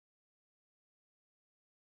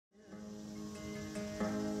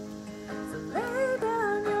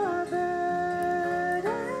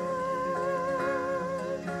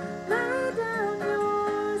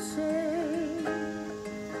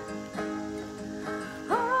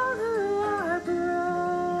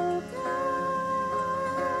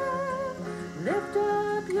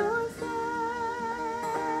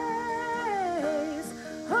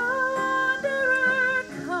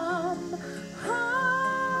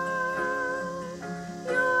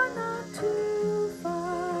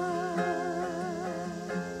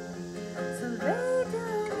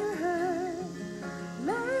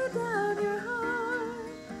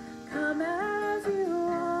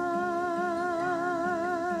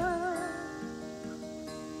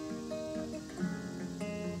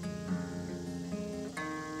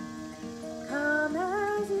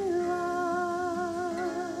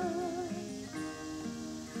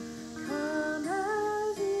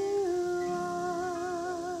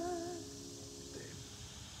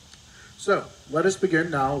So let us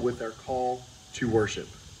begin now with our call to worship.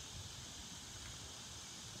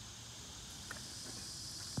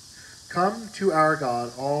 Come to our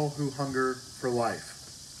God, all who hunger for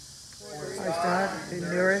life. Our God who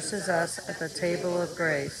nourishes us at the table of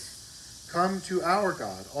grace. Come to our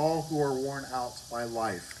God, all who are worn out by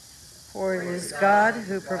life. For it is God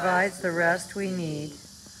who provides the rest we need.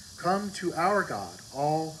 Come to our God,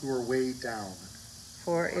 all who are weighed down.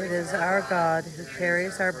 For it is our God who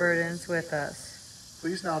carries our burdens with us.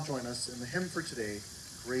 Please now join us in the hymn for today,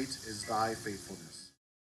 Great is Thy Faithfulness.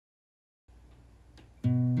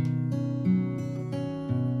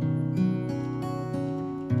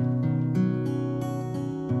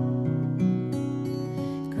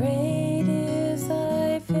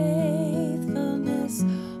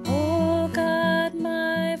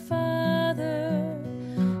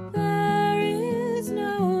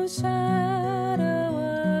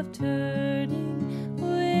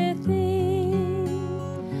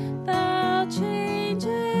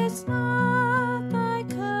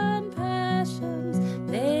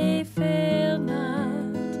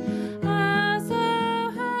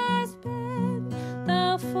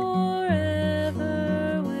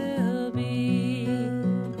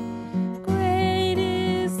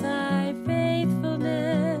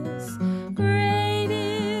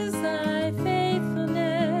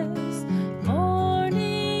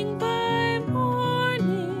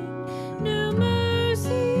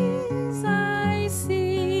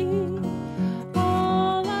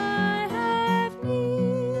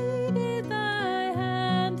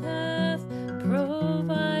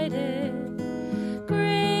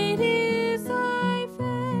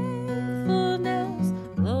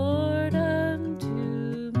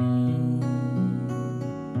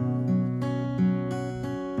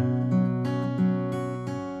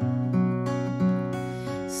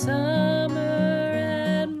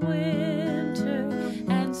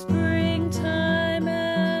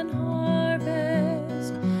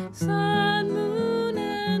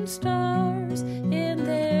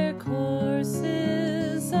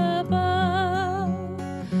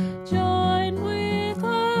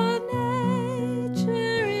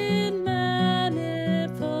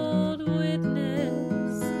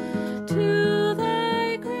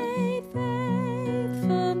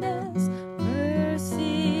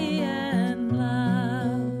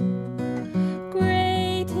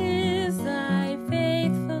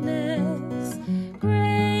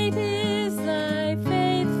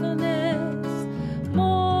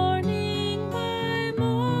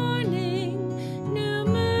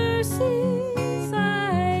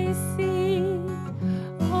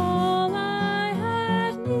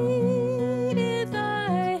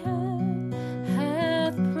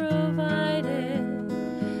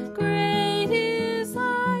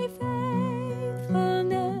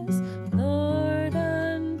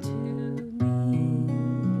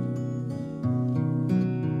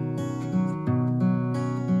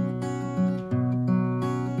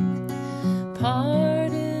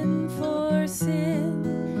 Pardon for sin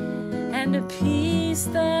and a peace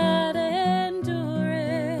that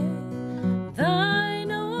endureth,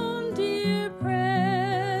 thine own dear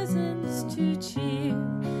presence to cheer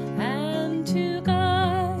and to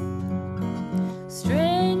guide,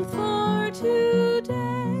 strength for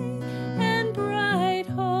today and bright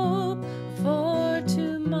hope for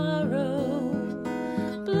tomorrow,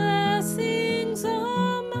 blessings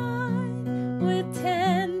all mine with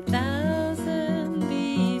 10,000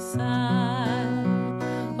 beside.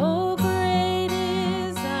 Oh, great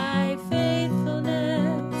is thy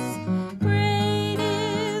faithfulness, great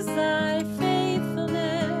is thy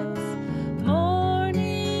faithfulness,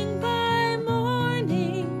 morning by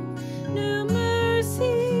morning, new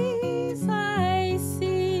mercies I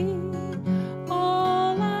see.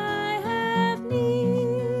 All I have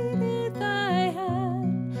needed, thy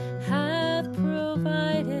hand hath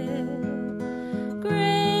provided.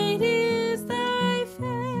 Great is thy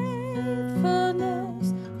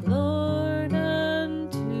faithfulness, Lord,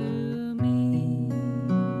 unto me.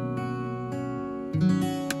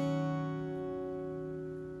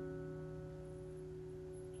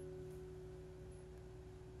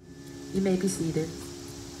 You may be seated.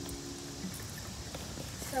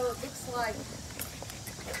 So it looks like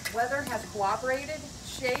weather has cooperated.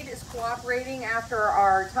 Shade is cooperating after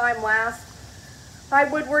our time last. Hi,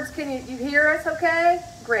 Woodwards, can you hear us okay?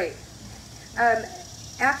 Great.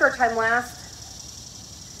 After our time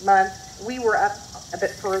last month, we were up a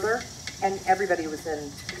bit further and everybody was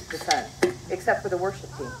in the sun, except for the worship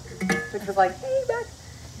team, which was like, hey, back.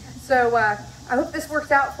 So I hope this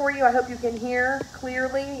works out for you. I hope you can hear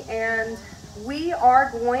clearly. And we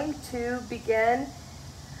are going to begin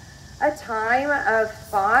a time of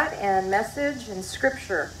thought and message and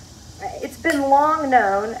scripture. It's been long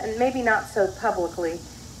known, and maybe not so publicly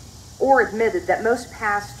or admitted, that most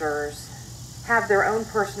pastors have their own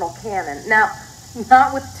personal canon. Now,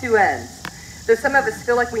 not with two ends. Though some of us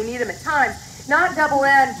feel like we need them at times. Not double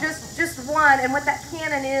end, just one. And what that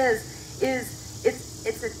canon is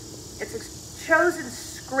it's a chosen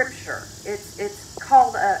scripture. It's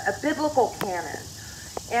called a biblical canon.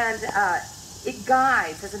 And it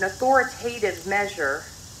guides as an authoritative measure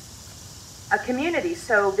a community.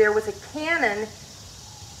 So there was a canon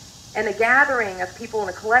and a gathering of people in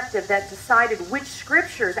a collective that decided which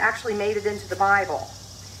scriptures actually made it into the Bible.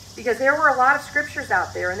 Because there were a lot of scriptures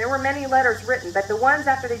out there, and there were many letters written, but the ones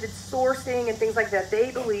after they did sourcing and things like that,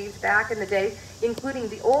 they believed back in the day, including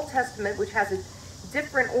the Old Testament, which has a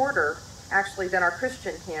different order, actually, than our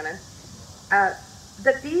Christian canon,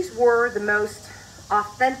 that these were the most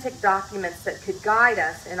authentic documents that could guide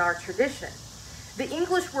us in our tradition. The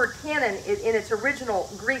English word canon, in its original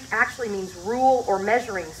Greek, actually means rule or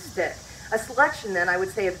measuring stick. A selection, then, I would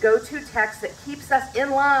say, of go-to text that keeps us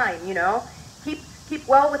in line, keep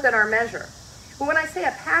well within our measure. But when I say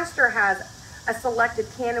a pastor has a selected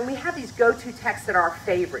canon, we have these go-to texts that are our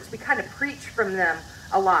favorites. We kind of preach from them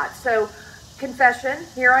a lot. So, confession,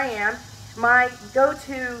 here I am. My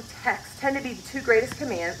go-to texts tend to be the two greatest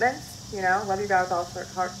commandments. Love your God with all your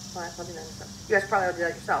heart, mind, love your neighbor. You guys probably ought to do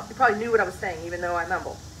that yourself. You probably knew what I was saying, even though I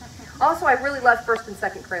mumbled. Also, I really love 1st and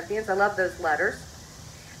 2nd Corinthians. I love those letters.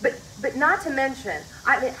 But not to mention,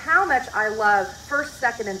 how much I love 1st,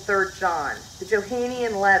 2nd, and 3rd John, the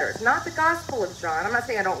Johannine letters. Not the Gospel of John. I'm not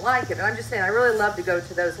saying I don't like it, but I'm just saying I really love to go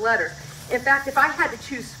to those letters. In fact, if I had to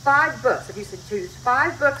choose 5 books, if you said choose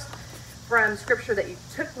 5 books from Scripture that you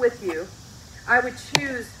took with you, I would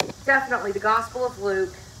choose definitely the Gospel of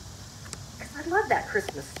Luke, because I love that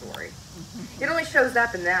Christmas story. It only shows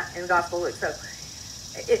up in the Gospel of Luke, so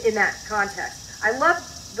in that context. I love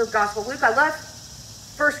the Gospel of Luke. I love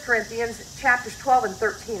 1 Corinthians, chapters 12 and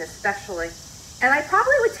 13 especially. And I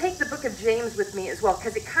probably would take the book of James with me as well,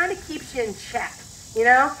 because it kind of keeps you in check,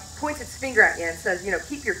 points its finger at you and says,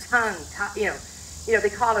 keep your tongue, they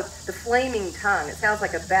call it the flaming tongue. It sounds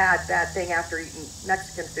like a bad thing after eating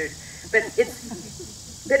Mexican food. But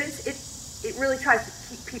it really tries to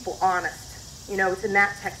keep people honest. It's in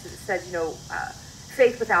that text that it says,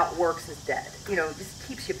 faith without works is dead. Just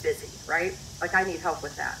keeps you busy, right? Like I need help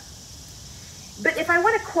with that. But if I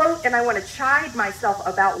want to quote and I want to chide myself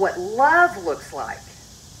about what love looks like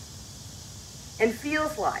and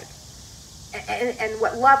feels like, and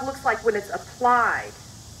what love looks like when it's applied,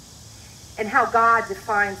 and how God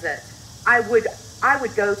defines it, I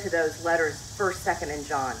would go to those letters, 1st, 2nd, and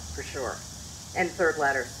John for sure, and 3rd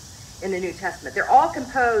letters in the New Testament. They're all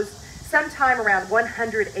composed sometime around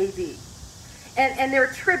 100 AD, and they're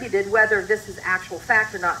attributed, whether this is actual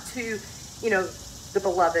fact or not, to the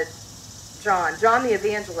beloved John the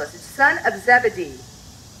evangelist, son of Zebedee,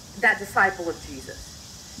 that disciple of Jesus.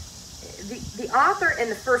 The author in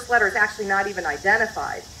the first letter is actually not even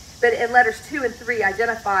identified, but in letters 2 and 3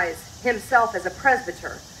 identifies himself as a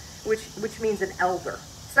presbyter, which means an elder,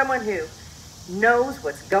 someone who knows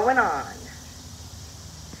what's going on.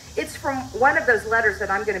 It's from one of those letters that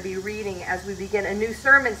I'm going to be reading as we begin a new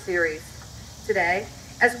sermon series today,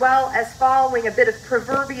 as well as following a bit of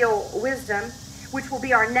proverbial wisdom, which will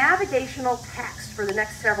be our navigational text for the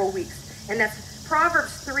next several weeks. And that's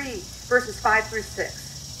Proverbs 3, verses 5 through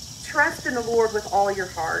 6. Trust in the Lord with all your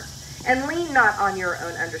heart, and lean not on your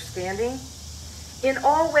own understanding. In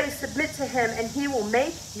all ways submit to him, and he will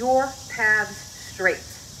make your paths straight.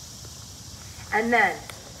 And then,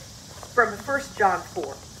 from 1 John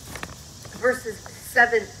 4, verses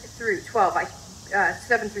 7 through 12,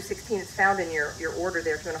 7 through 16, it's found in your order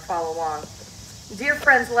there if you want to follow along. Dear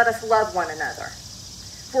friends, let us love one another,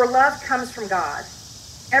 for love comes from God.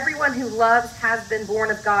 Everyone who loves has been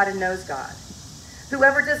born of God and knows God.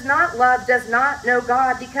 Whoever does not love does not know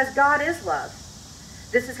God, because God is love.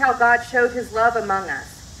 This is how God showed his love among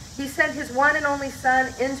us. He sent his one and only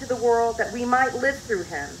Son into the world that we might live through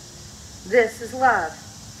him. This is love.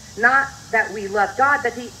 Not that we loved God,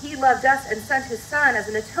 but he loved us and sent his Son as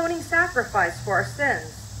an atoning sacrifice for our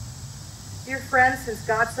sins. Dear friends, since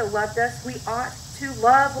God so loved us, we ought to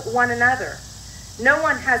love one another. No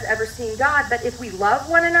one has ever seen God, but if we love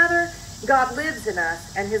one another, God lives in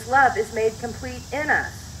us, and his love is made complete in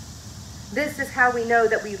us. This is how we know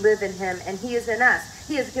that we live in him, and he is in us.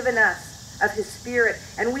 He has given us of his Spirit,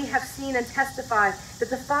 and we have seen and testified that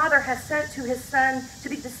the Father has sent his Son to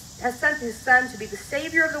be the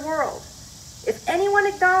Savior of the world. If anyone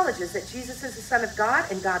acknowledges that Jesus is the Son of God,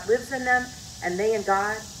 and God lives in them, and they in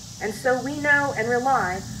God, and so we know and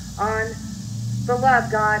rely on the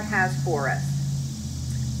love God has for us.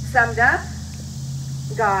 Summed up,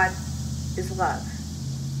 God is love,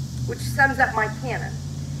 which sums up my canon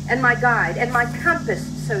and my guide and my compass,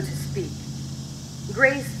 so to speak.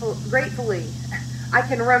 Gratefully, I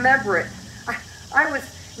can remember it. I was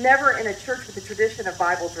never in a church with a tradition of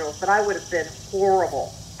Bible drills, but I would have been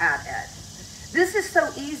horrible at it. This is so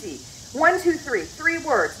easy. 1, 2, 3. 3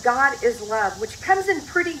 words. God is love, which comes in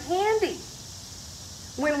pretty handy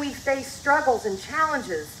when we face struggles and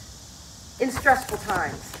challenges in stressful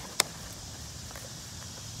times.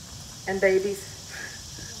 And babies,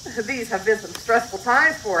 these have been some stressful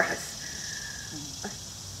times for us.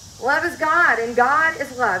 Love is God, and God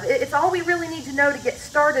is love. It's all we really need to know to get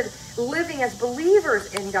started living as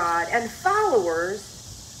believers in God and followers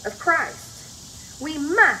of Christ. We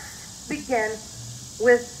must begin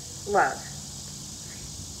with love.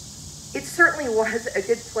 It certainly was a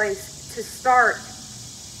good place to start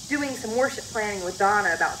doing some worship planning with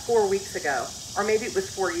Donna about 4 weeks ago, or maybe it was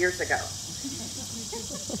 4 years ago.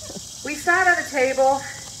 We sat at a table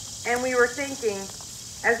and we were thinking,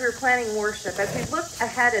 as we were planning worship, as we looked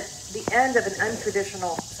ahead at the end of an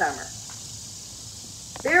untraditional summer.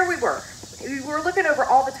 There we were. We were looking over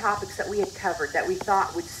all the topics that we had covered that we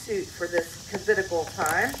thought would suit for this Covidal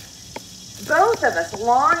time. Both of us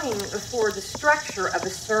longing for the structure of a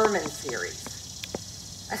sermon series,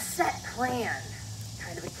 a set plan,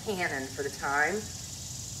 kind of a canon for the time.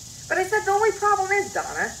 But I said, the only problem is,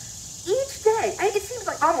 Donna, each day, it seems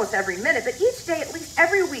like almost every minute, but each day, at least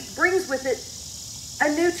every week, brings with it a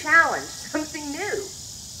new challenge, something new,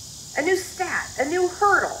 a new stat, a new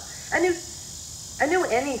hurdle, a new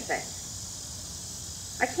anything.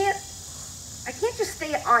 I can't just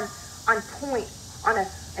stay on point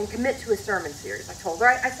and commit to a sermon series. I told her.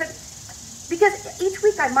 I said, because each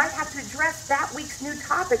week I might have to address that week's new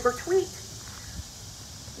topic or tweet.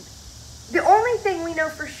 The only thing we know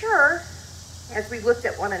for sure, as we looked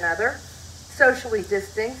at one another, socially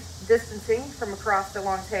distancing from across the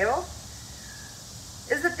long table,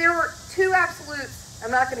 is that there were 2 absolutes.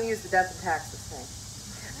 I'm not going to use the death and taxes thing.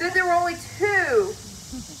 That there were only 2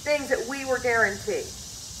 things that we were guaranteed.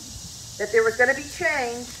 That there was going to be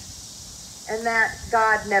change, and that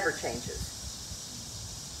God never changes.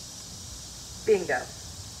 Bingo.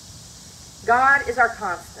 God is our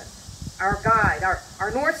constant, our guide,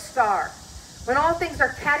 our North Star. When all things are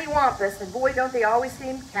cattywampus, and boy, don't they always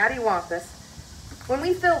seem cattywampus, when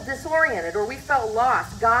we feel disoriented or we felt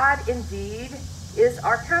lost, God indeed is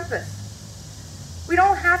our compass. We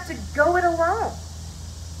don't have to go it alone.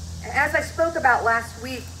 As I spoke about last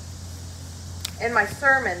week in my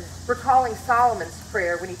sermon, recalling Solomon's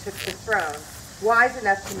prayer when he took the throne, wise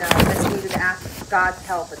enough to know that he needed to ask God's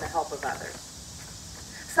help and the help of others.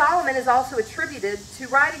 Solomon is also attributed to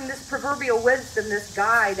writing this proverbial wisdom, this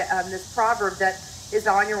guide, this proverb that is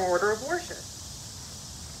on your order of worship.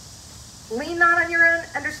 Lean not on your own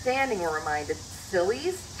understanding, we're reminded.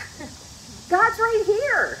 Sillies. God's right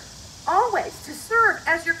here, always, to serve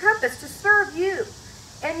as your compass, to serve you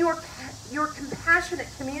and your compassionate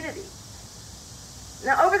community.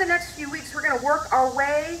 Now, over the next few weeks, we're going to work our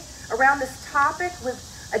way around this topic with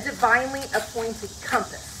a divinely appointed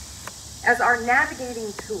compass as our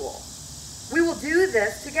navigating tool. We will do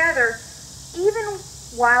this together even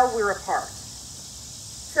while we're apart.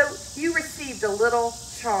 So you received a little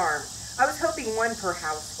charm. I was hoping one per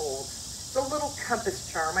household. The little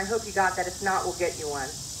compass charm. I hope you got that. If not, we'll get you one.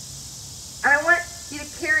 And I want you to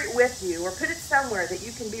carry it with you or put it somewhere that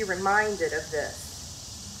you can be reminded of this.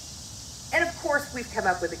 And of course, we've come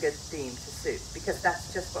up with a good theme to suit because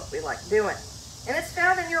that's just what we like doing. And it's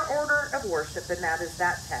found in your order of worship, and that is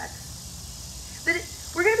that text. But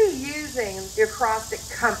we're going to be using the acrostic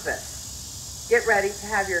compass. Get ready to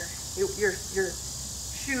have your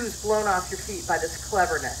shoes blown off your feet by this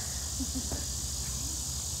cleverness.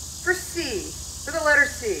 For C, for the letter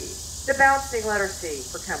C, the bouncing letter C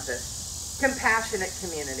for compass, compassionate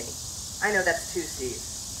community. I know that's 2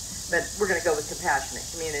 C's, but we're going to go with compassionate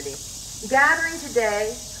community. Gathering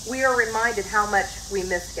today, we are reminded how much we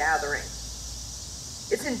miss gathering.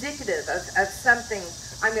 It's indicative of something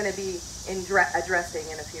I'm going to be addressing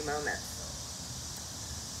in a few moments.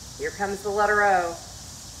 Here comes the letter O,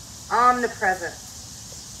 omnipresent.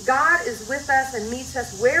 God is with us and meets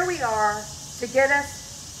us where we are to get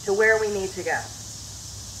us to where we need to go.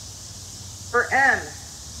 For M,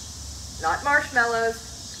 not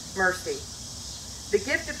marshmallows, mercy. The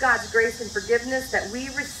gift of God's grace and forgiveness that we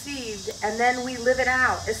received, and then we live it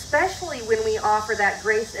out, especially when we offer that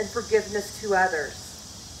grace and forgiveness to others.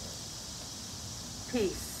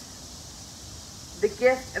 Peace. The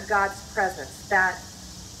gift of God's presence, that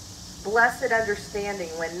blessed understanding,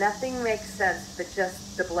 when nothing makes sense but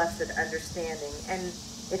just the blessed understanding, and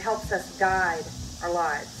it helps us guide our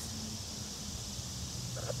lives.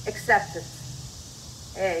 Acceptance.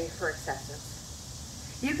 A for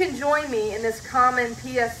acceptance. You can join me in this common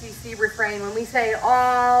PSCC refrain. When we say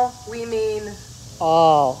all, we mean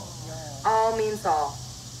All. all means all.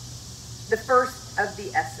 The first of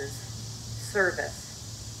the S's,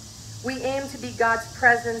 service. We aim to be God's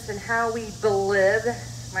presence in how we live,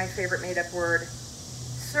 my favorite made-up word,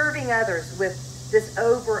 serving others with this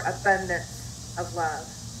overabundance of love.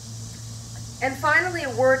 And finally,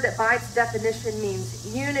 a word that by its definition means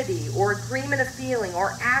unity or agreement of feeling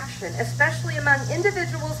or action, especially among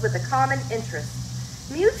individuals with a common interest,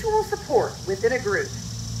 mutual support within a group.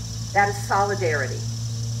 That is solidarity.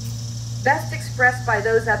 Best expressed by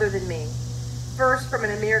those other than me. First, from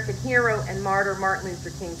an American hero and martyr, Martin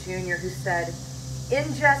Luther King Jr., who said,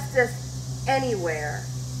 "Injustice anywhere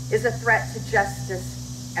is a threat to justice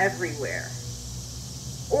everywhere."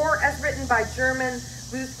 Or as written by German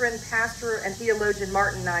Lutheran pastor and theologian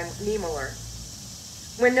Martin Niemöller,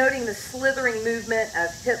 when noting the slithering movement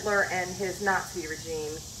of Hitler and his Nazi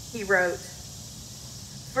regime, he wrote,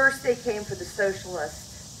 "First they came for the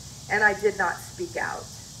socialists, and I did not speak out,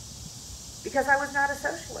 because I was not a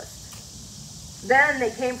socialist. Then they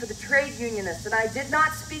came for the trade unionists, and I did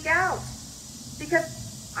not speak out, because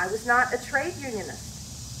I was not a trade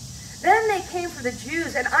unionist. Then they came for the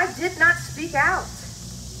Jews, and I did not speak out,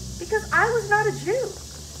 because I was not a Jew.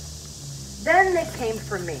 Then they came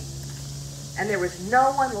for me, and there was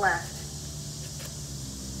no one left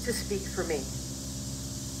to speak for me."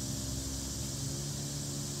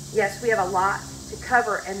 Yes, we have a lot to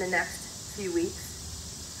cover in the next few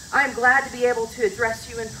weeks. I am glad to be able to address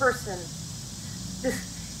you in person, this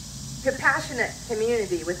compassionate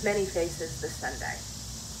community with many faces this Sunday,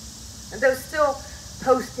 and those still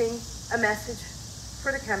posting a message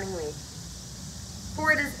for the coming week.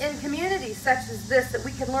 For it is in communities such as this that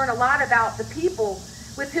we can learn a lot about the people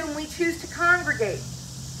with whom we choose to congregate,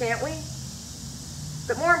 can't we?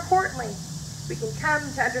 But more importantly, we can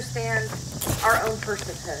come to understand our own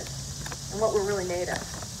personhood and what we're really made of.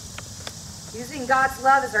 Using God's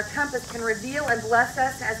love as our compass can reveal and bless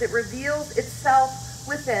us as it reveals itself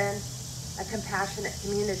within a compassionate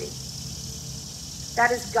community.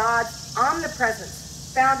 That is God's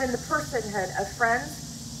omnipresence found in the personhood of friends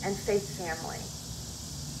and faith family.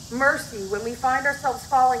 Mercy when we find ourselves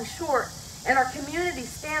falling short and our community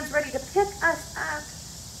stands ready to pick us up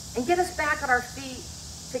and get us back on our feet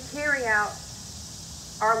to carry out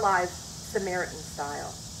our lives Samaritan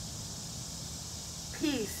style.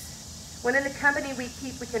 Peace when in the company we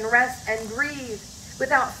keep we can rest and breathe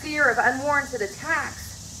without fear of unwarranted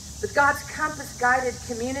attacks. With God's compass-guided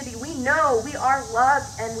community, we know we are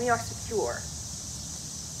loved and we are secure.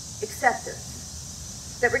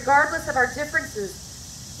 Acceptance. That regardless of our differences,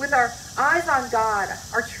 with our eyes on God,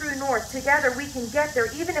 our true north, together we can get there,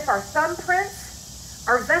 even if our thumbprints,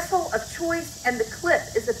 our vessel of choice, and the clip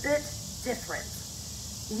is a bit different.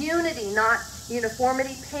 Unity, not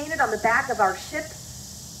uniformity, painted on the back of our ship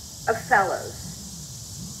of fellows,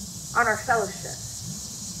 on our fellowship.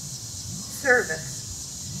 Service.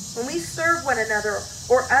 When we serve one another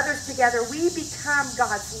or others together, we become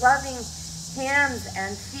God's loving hands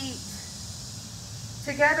and feet.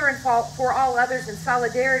 Together and for all others in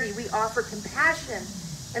solidarity, we offer compassion,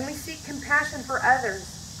 and we seek compassion for others,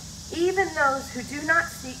 even those who do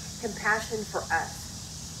not seek compassion for us.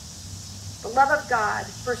 The love of God,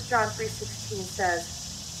 1 John 3:16 says,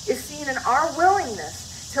 is seen in our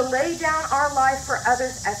willingness to lay down our life for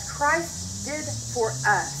others as Christ did for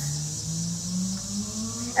us.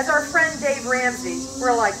 As our friend Dave Ramsey,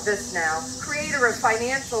 we're like this now, creator of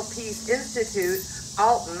Financial Peace Institute,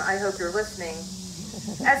 Alton, I hope you're listening,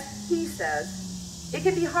 as he says, it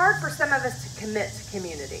can be hard for some of us to commit to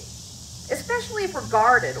community, especially if we're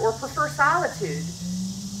guarded or prefer solitude.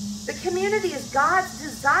 The community is God's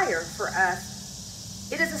desire for us.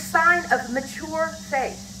 It is a sign of mature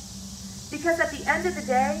faith. Because at the end of the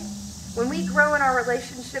day, when we grow in our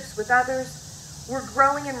relationships with others, we're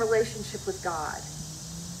growing in relationship with God.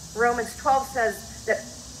 Romans 12 says that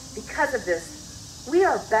because of this, we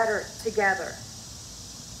are better together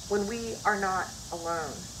when we are not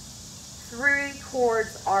alone. 3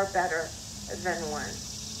 chords are better than 1.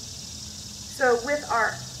 So with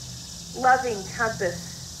our loving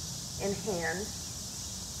compass in hand,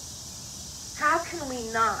 how can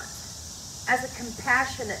we not, as a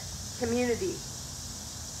compassionate community,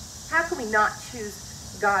 how can we not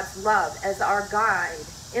choose God's love as our guide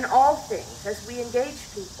in all things as we engage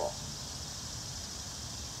people?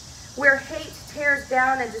 Where hate tears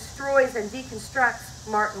down and destroys and deconstructs,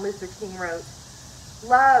 Martin Luther King wrote.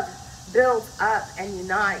 Love builds up and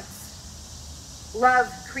unites. Love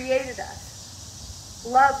created us.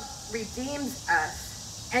 Love redeems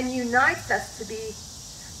us and unites us to be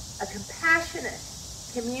a compassionate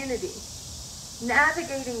community,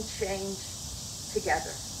 navigating change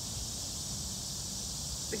together.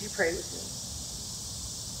 Would you pray with me?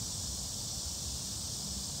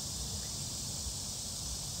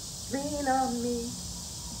 Lean on me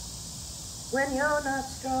when you're not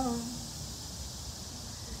strong.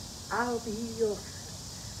 I'll be your friend.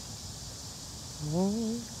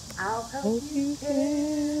 I'll help you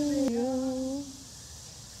carry on.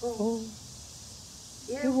 Oh,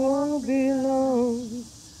 it won't be long,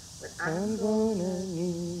 but I'm gonna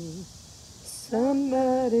need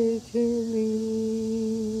somebody to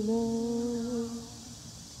lean on.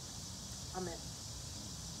 Amen.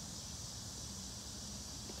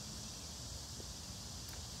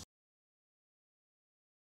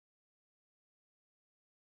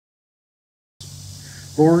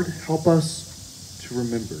 Lord, help us to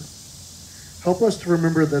remember. Help us to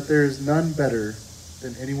remember that there is none better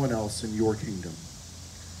than anyone else in your kingdom.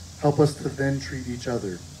 Help us to then treat each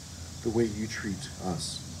other the way you treat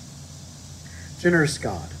us. Generous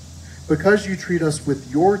God, because you treat us with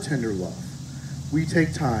your tender love, we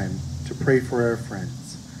take time to pray for our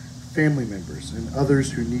friends, family members, and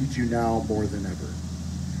others who need you now more than ever.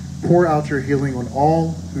 Pour out your healing on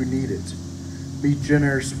all who need it. Be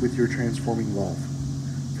generous with your transforming love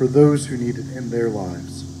for those who need it in their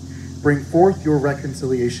lives. Bring forth your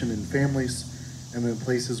reconciliation in families and in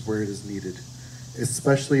places where it is needed,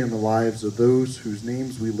 especially in the lives of those whose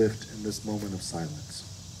names we lift in this moment of silence.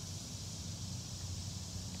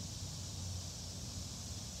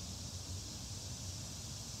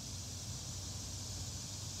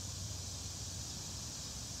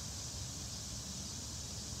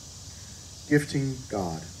 Gifting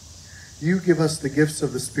God. You give us the gifts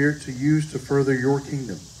of the Spirit to use to further your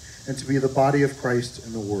kingdom and to be the body of Christ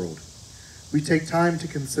in the world. We take time to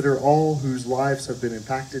consider all whose lives have been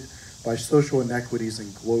impacted by social inequities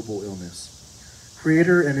and global illness.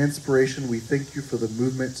 Creator and inspiration, we thank you for the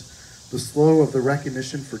movement, the slow of the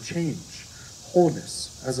recognition for change,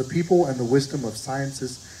 wholeness as a people, and the wisdom of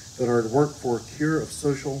sciences that are at work for a cure of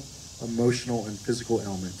social, emotional, and physical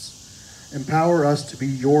ailments. Empower us to be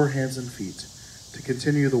your hands and feet, to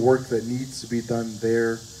continue the work that needs to be done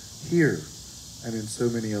there, here, and in so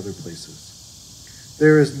many other places.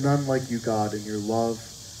 There is none like you, God, in your love,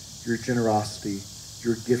 your generosity,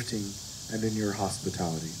 your gifting, and in your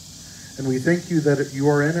hospitality. And we thank you that you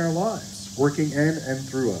are in our lives, working in and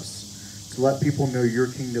through us, to let people know your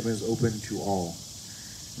kingdom is open to all.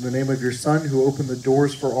 In the name of your Son, who opened the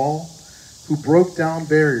doors for all, who broke down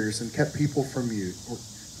barriers and kept people from you, or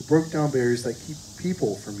who broke down barriers that keep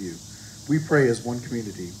people from you, we pray as one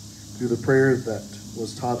community through the prayer that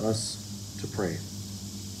was taught us to pray.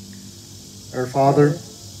 Our Father,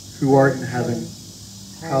 who art in heaven,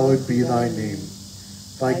 hallowed be thy name.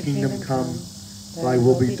 Thy kingdom come, thy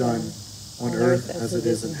will be done, on earth as it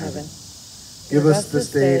is in heaven. Give us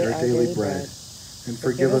this day our daily bread, and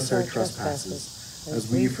forgive us our trespasses,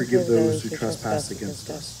 as we forgive those who trespass against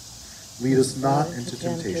us. Lead us not into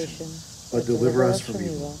temptation, but deliver us from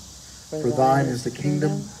evil. For thine is the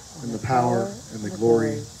kingdom, and the power, and the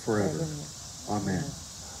glory forever. Amen.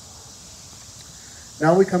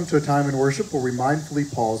 Now we come to a time in worship where we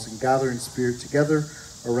mindfully pause and gather in spirit together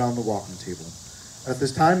around the walking table. At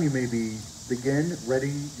this time, you may begin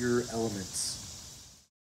readying your elements.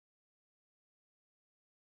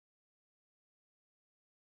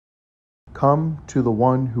 Come to the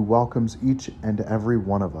one who welcomes each and every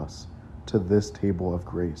one of us to this table of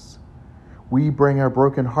grace. We bring our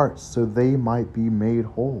broken hearts so they might be made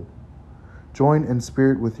whole. Join in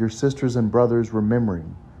spirit with your sisters and brothers,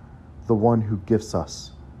 remembering the one who gifts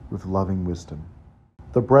us with loving wisdom.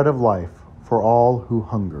 The bread of life for all who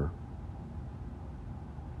hunger.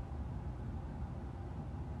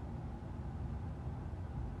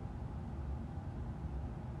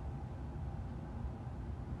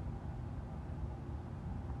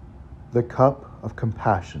 The cup of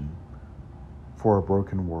compassion for a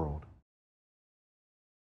broken world.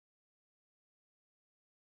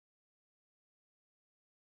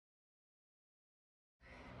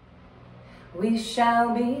 We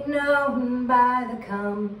shall be known by the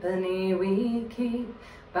company we keep,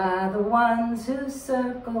 by the ones who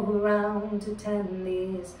circle round to tend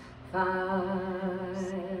these fires.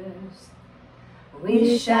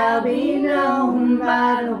 We shall be known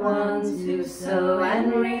by the ones who sow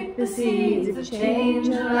and reap the seeds of change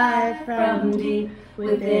of life from deep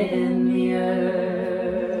within the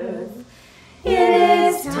earth.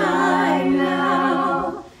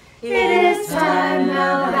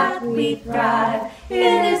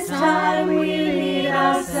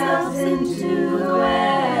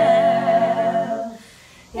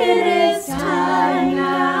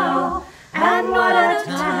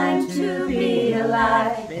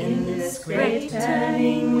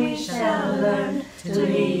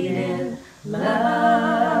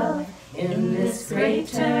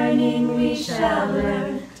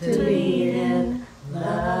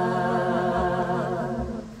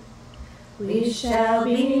 shall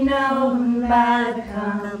be known by the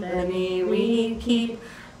company we keep,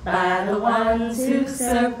 by the ones who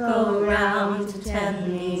circle round to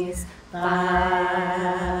tend these fires.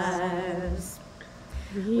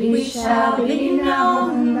 We shall be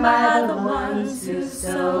known by the ones who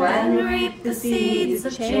sow and reap the seeds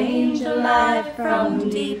of change alive from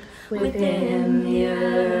deep within the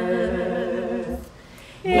earth.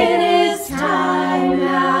 It is time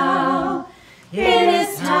now. It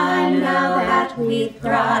is time now that we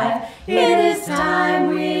thrive. It is time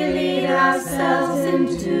we lead ourselves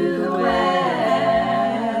into the well.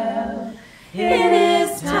 It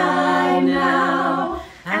is time now,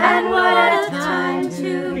 and what a time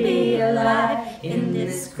to be alive. In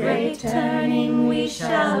this great turning we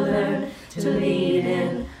shall learn to lead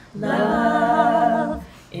in love.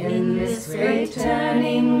 In this great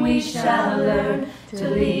turning we shall learn to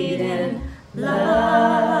lead in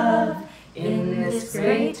love. In this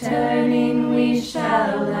great turning we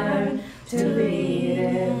shall learn to lead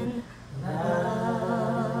in love.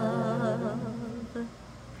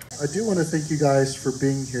 I do want to thank you guys for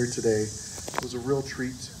being here today. It was a real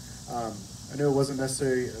treat. I know it wasn't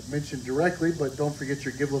necessarily mentioned directly, but don't forget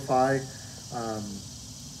your Givelify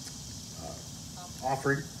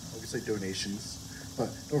offering. I would say donations, but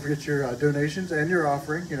don't forget your donations and your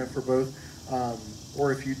offering. For both.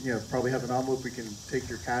 Or if you probably have an envelope, we can take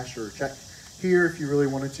your cash or check here if you really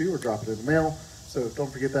wanted to, or drop it in the mail. So don't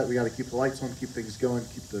forget that. We got to keep the lights on, keep things going,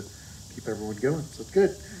 keep everyone going. So it's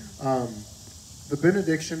good. The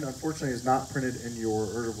benediction, unfortunately, is not printed in your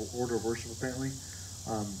order of worship, apparently.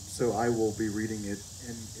 So I will be reading it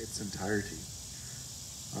in its entirety.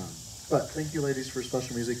 But thank you, ladies, for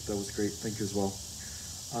special music. That was great. Thank you as well.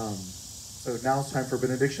 So now it's time for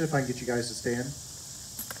benediction. If I can get you guys to stand.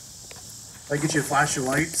 If I can get you to flash your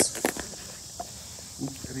lights. Oop,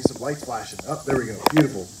 I need some lights flashing. Oh, there we go.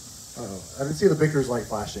 Beautiful. I didn't see the Bicker's light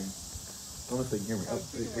flashing. I don't know if they can hear me. Oh,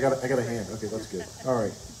 I got a hand. Okay, that's good. All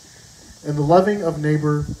right. In the loving of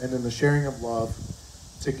neighbor and in the sharing of love,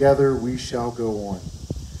 together we shall go on.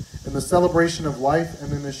 In the celebration of life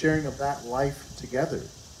and in the sharing of that life together,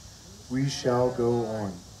 we shall go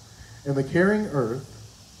on. In the caring earth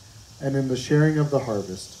and in the sharing of the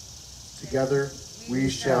harvest, together we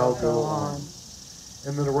shall go on.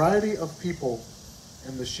 In the variety of people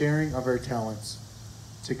and the sharing of our talents,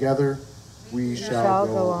 together we shall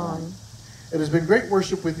go on. It has been great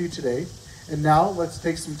worship with you today, and now let's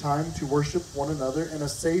take some time to worship one another in a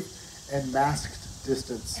safe and masked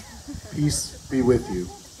distance. Peace be with you.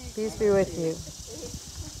 Peace be with you.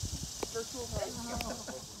 Virtual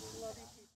hug.